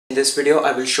In this video,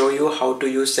 I will show you how to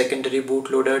use secondary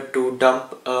bootloader to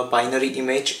dump a binary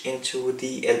image into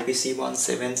the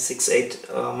LPC1768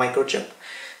 microchip.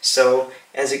 So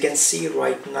as you can see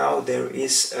right now, there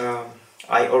is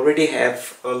I already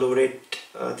have loaded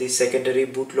the secondary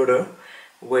bootloader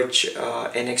which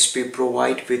NXP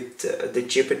provide with the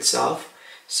chip itself.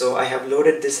 So I have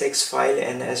loaded this hex file,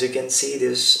 and as you can see,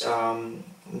 this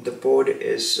the board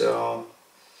is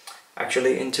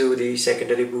actually into the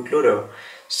secondary bootloader.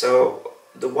 So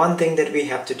the one thing that we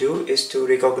have to do is to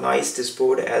recognize this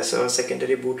board as a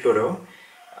secondary bootloader.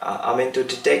 To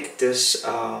detect this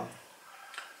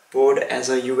board as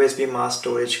a USB mass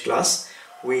storage class,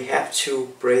 we have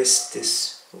to press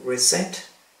this reset.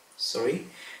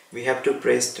 We have to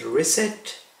press the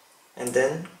reset and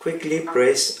then quickly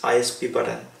press ISP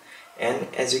button. And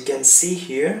as you can see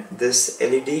here, this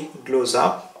LED glows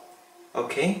up.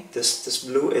 Okay, this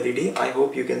blue LED, I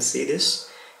hope you can see this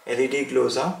LED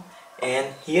glows up,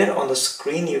 and here on the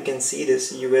screen you can see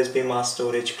this USB mass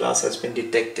storage class has been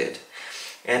detected.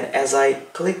 And as I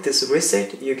click this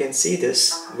reset, you can see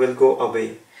this will go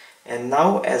away. And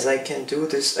now as I can do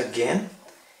this again,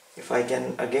 if I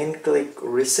can again click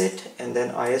reset and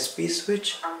then ISP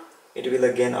switch, it will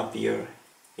again appear,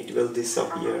 it will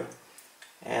disappear.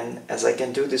 And as I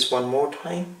can do this one more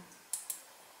time,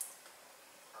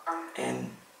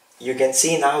 and you can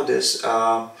see now this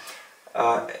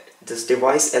this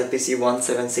device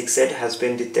LPC1768 has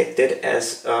been detected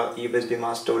as a USB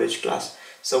mass storage class.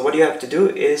 So what you have to do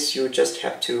is you just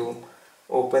have to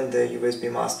open the USB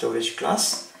mass storage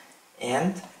class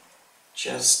and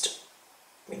just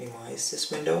minimize this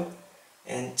window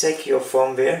and check your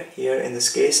firmware. Here in this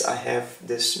case I have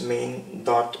this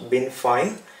main.bin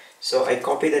file, so I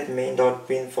copy that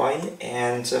main.bin file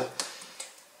and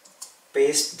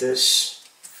paste this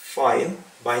file,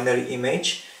 binary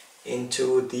image,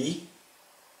 into the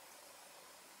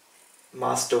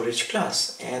mass storage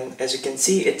class. And as you can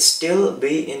see, it still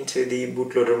be into the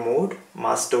bootloader mode,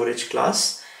 mass storage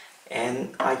class,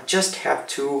 and I just have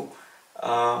to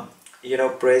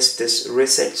press this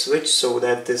reset switch so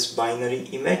that this binary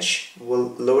image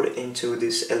will load into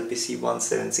this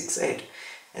LPC1768.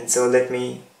 And so let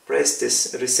me press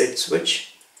this reset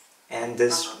switch and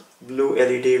this blue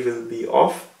LED will be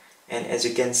off. And as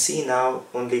you can see now,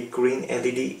 only green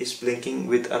LED is blinking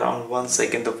with around 1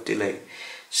 second of delay.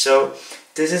 So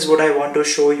this is what I want to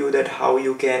show you, that how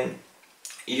you can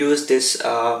use this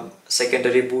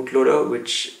secondary bootloader,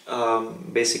 which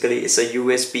basically is a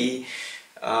USB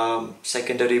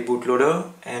secondary bootloader,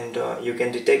 and you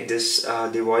can detect this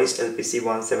device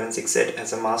LPC1768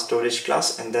 as a mass storage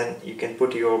class, and then you can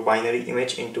put your binary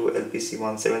image into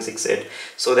LPC1768,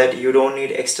 so that you don't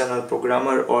need external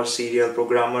programmer or serial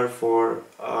programmer for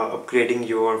upgrading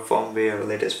your firmware,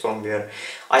 latest firmware.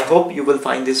 I hope you will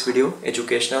find this video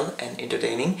educational and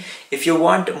entertaining. If you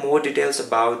want more details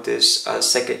about this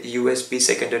USB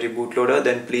secondary bootloader,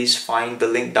 then please find the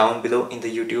link down below in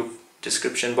the YouTube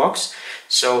description box.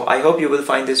 So I hope you will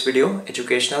find this video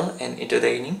educational and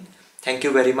entertaining. Thank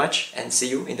you very much, and see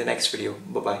you in the next video.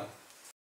 Bye bye.